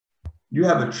you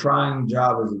have a trying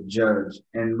job as a judge.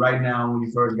 And right now, when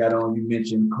you first got on, you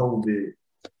mentioned COVID.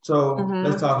 So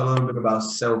let's talk a little bit about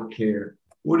self-care.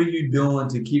 What are you doing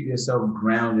to keep yourself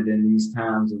grounded in these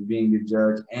times of being a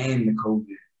judge and the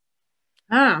COVID?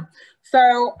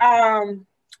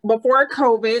 Before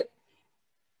COVID,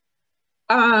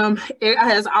 it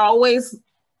has always,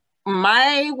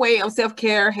 my way of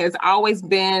self-care has always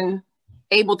been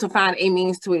able to find a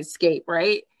means to escape,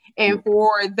 right? And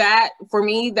for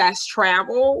me, that's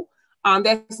travel.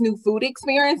 That's new food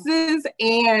experiences.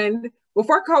 And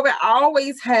before COVID, I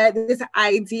always had this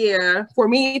idea for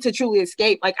me to truly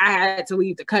escape. Like I had to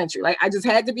leave the country. Like I just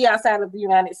had to be outside of the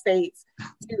United States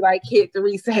to like hit the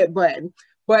reset button.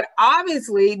 But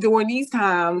obviously during these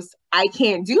times, I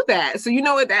can't do that. So you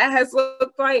know what that has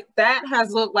looked like? That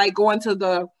has looked like going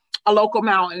to a local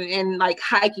mountain and like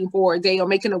hiking for a day or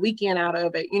making a weekend out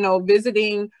of it,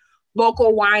 visiting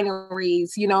local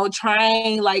wineries,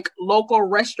 trying like local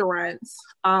restaurants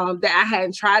that I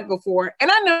hadn't tried before.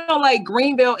 And I know like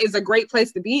Greenville is a great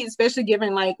place to be, especially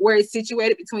given like where it's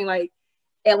situated between like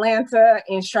Atlanta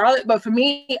and Charlotte. But for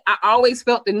me, I always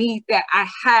felt the need that I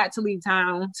had to leave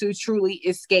town to truly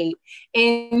escape.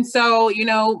 And so,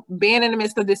 being in the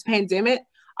midst of this pandemic,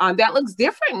 that looks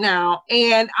different now.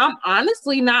 And I'm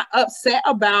honestly not upset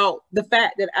about the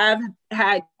fact that I've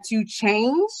had to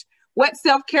change what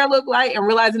self-care look like and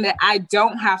realizing that I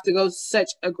don't have to go such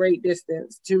a great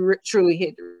distance to truly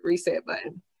hit the reset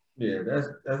button. Yeah, that's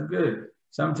good.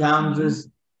 Sometimes it's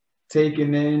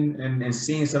taking in and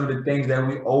seeing some of the things that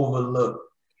we overlook.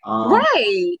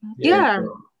 Right. Yeah.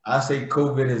 So I say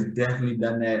COVID has definitely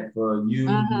done that for you,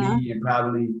 me, and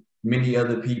probably many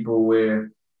other people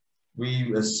where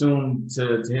we assumed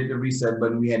to hit the reset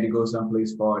button, we had to go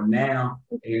someplace far. Now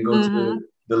you can go to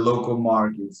the local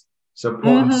markets,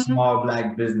 supporting small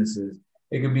Black businesses.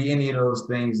 It could be any of those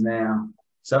things now.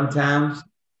 Sometimes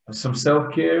some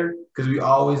self-care, because we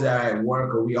always are at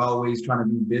work or we always trying to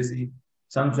be busy.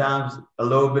 Sometimes a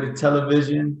little bit of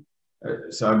television,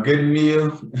 so a good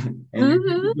meal, and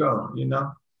you go,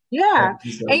 Yeah.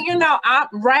 And, I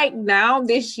right now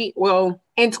this year, well,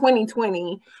 in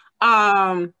 2020,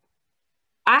 I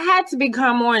had to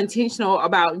become more intentional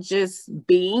about just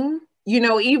being,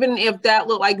 even if that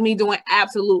looked like me doing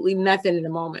absolutely nothing in the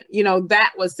moment,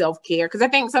 that was self-care. Because I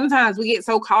think sometimes we get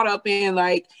so caught up in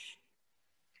like,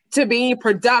 to be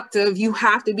productive, you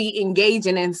have to be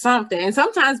engaging in something. And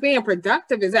sometimes being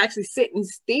productive is actually sitting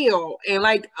still and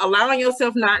like allowing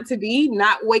yourself not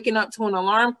waking up to an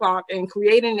alarm clock and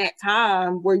creating that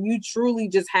time where you truly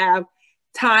just have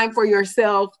time for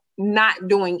yourself, not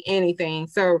doing anything.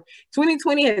 So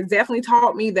 2020 has definitely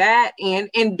taught me that. And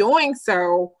in doing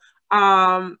so,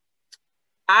 I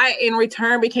in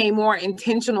return became more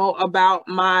intentional about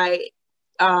my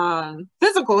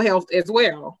physical health as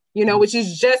well, which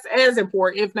is just as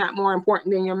important, if not more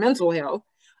important than your mental health.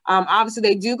 Obviously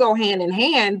they do go hand in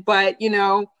hand, but,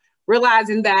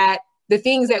 realizing that the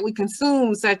things that we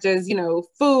consume, such as,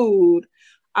 food,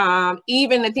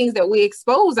 even the things that we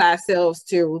expose ourselves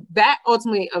to, that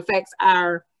ultimately affects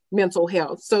our mental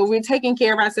health. So we're taking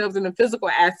care of ourselves in the physical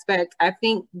aspect. I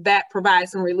think that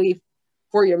provides some relief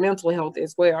for your mental health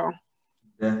as well.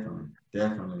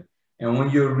 Definitely. And when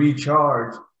you're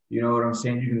recharged, you know what I'm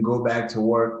saying? You can go back to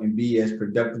work and be as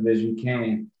productive as you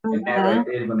can. And that right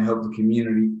there is going to help the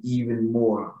community even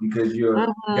more because you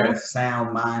got a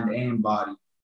sound mind and body.